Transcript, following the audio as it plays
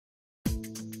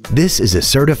This is a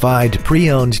certified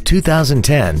pre-owned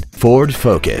 2010 Ford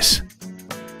Focus.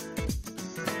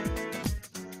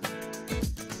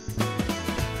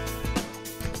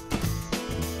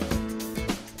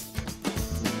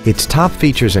 Its top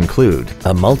features include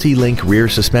a multi-link rear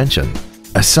suspension,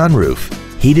 a sunroof,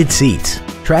 heated seats,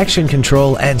 traction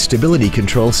control and stability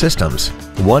control systems,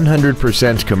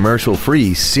 100%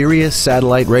 commercial-free Sirius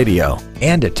satellite radio,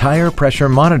 and a tire pressure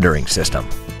monitoring system.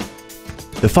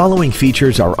 The following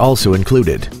features are also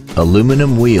included: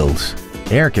 aluminum wheels,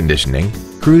 air conditioning,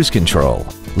 cruise control,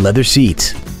 leather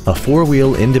seats, a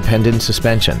four-wheel independent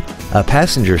suspension, a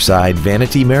passenger side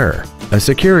vanity mirror, a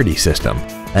security system,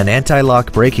 an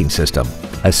anti-lock braking system,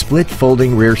 a split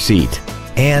folding rear seat,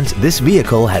 and this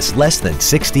vehicle has less than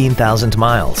 16,000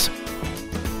 miles.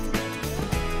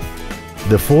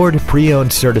 The Ford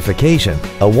Pre-Owned Certification,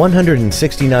 a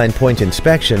 169-point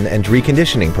inspection and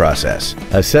reconditioning process,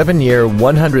 a 7-year,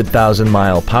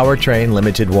 100,000-mile powertrain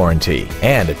limited warranty,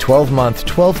 and a 12-month,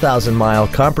 12,000-mile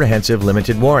comprehensive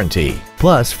limited warranty,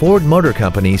 plus Ford Motor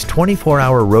Company's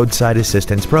 24-hour roadside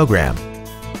assistance program.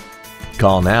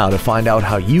 Call now to find out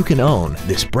how you can own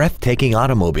this breathtaking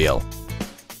automobile.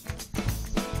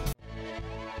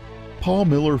 Paul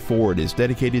Miller Ford is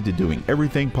dedicated to doing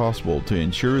everything possible to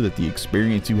ensure that the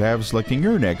experience you have selecting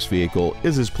your next vehicle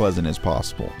is as pleasant as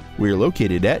possible. We are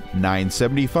located at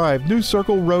 975 New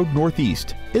Circle Road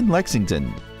Northeast in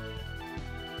Lexington.